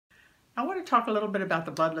I want to talk a little bit about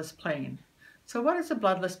the bloodless plane. So what is a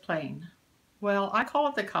bloodless plane? Well, I call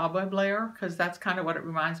it the cobweb layer because that's kind of what it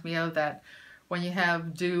reminds me of, that when you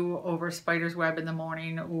have dew over a spider's web in the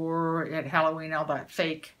morning, or at Halloween, all that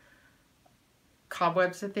fake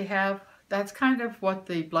cobwebs that they have, that's kind of what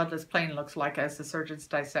the bloodless plane looks like as the surgeon's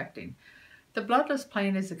dissecting. The bloodless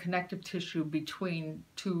plane is a connective tissue between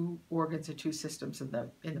two organs or two systems in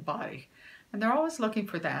the body. And they're always looking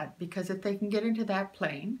for that because if they can get into that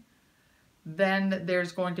plane, then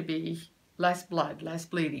there's going to be less blood, less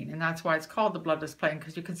bleeding. And that's why it's called the bloodless plane,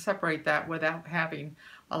 because you can separate that without having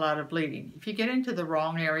a lot of bleeding. If you get into the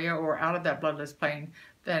wrong area or out of that bloodless plane,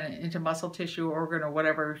 then into muscle tissue, organ, or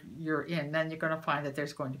whatever you're in, then you're going to find that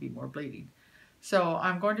there's going to be more bleeding. So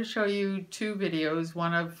I'm going to show you two videos,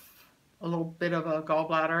 one of a little bit of a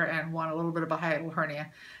gallbladder and one a little bit of a hiatal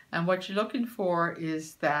hernia. And what you're looking for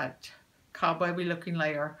is that cobwebby looking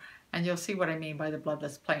layer, and you'll see what I mean by the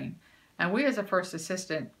bloodless plane. And we as a first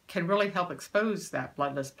assistant can really help expose that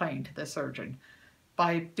bloodless plane to the surgeon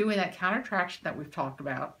by doing that countertraction that we've talked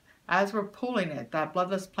about. As we're pulling it, that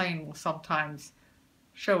bloodless plane will sometimes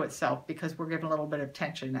show itself because we're giving a little bit of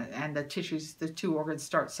tension and the tissues, the two organs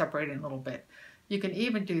start separating a little bit. You can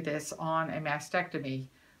even do this on a mastectomy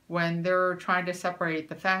when they're trying to separate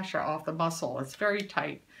the fascia off the muscle. It's very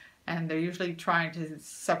tight and they're usually trying to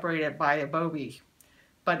separate it by a bovie.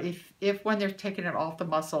 But if when they're taking it off the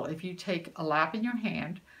muscle, if you take a lap in your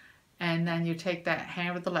hand and then you take that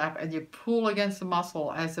hand with the lap and you pull against the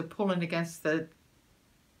muscle as they're pulling against the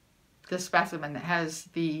specimen that has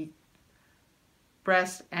the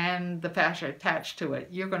breast and the fascia attached to it,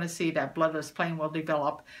 you're going to see that bloodless plane will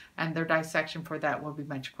develop and their dissection for that will be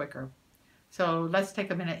much quicker. So let's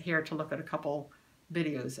take a minute here to look at a couple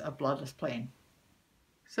videos of bloodless plane.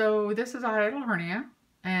 So this is a hiatal hernia.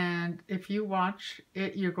 And if you watch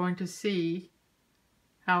it, you're going to see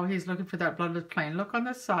how he's looking for that bloodless plane. Look on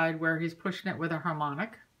the side where he's pushing it with a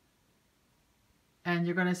harmonic. And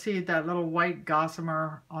you're going to see that little white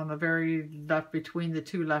gossamer on the very left between the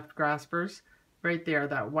two left graspers. Right there,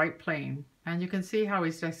 that white plane. And you can see how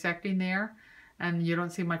he's dissecting there. And you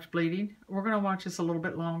don't see much bleeding. We're going to watch this a little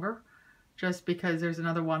bit longer, just because there's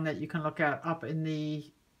another one that you can look at up in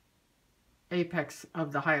the apex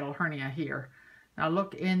of the hiatal hernia here. Now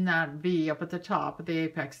look in that V up at the top at the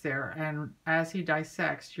apex there, and as he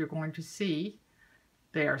dissects, you're going to see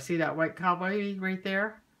there, see that white cowboy right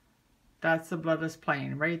there? That's the bloodless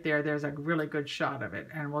plane right there. There's a really good shot of it,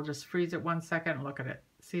 and we'll just freeze it 1 second and look at it.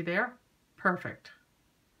 See there? Perfect.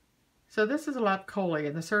 So this is a lap chole,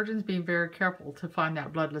 and the surgeon's being very careful to find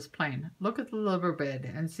that bloodless plane. Look at the liver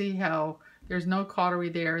bed and see how there's no cautery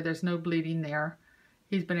there, there's no bleeding there.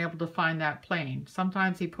 He's been able to find that plane.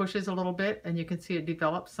 Sometimes he pushes a little bit and you can see it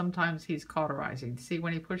develop. Sometimes he's cauterizing. See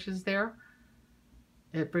when he pushes there?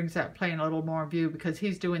 It brings that plane a little more in view because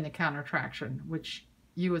he's doing the countertraction, which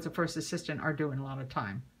you as a first assistant are doing a lot of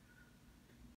time.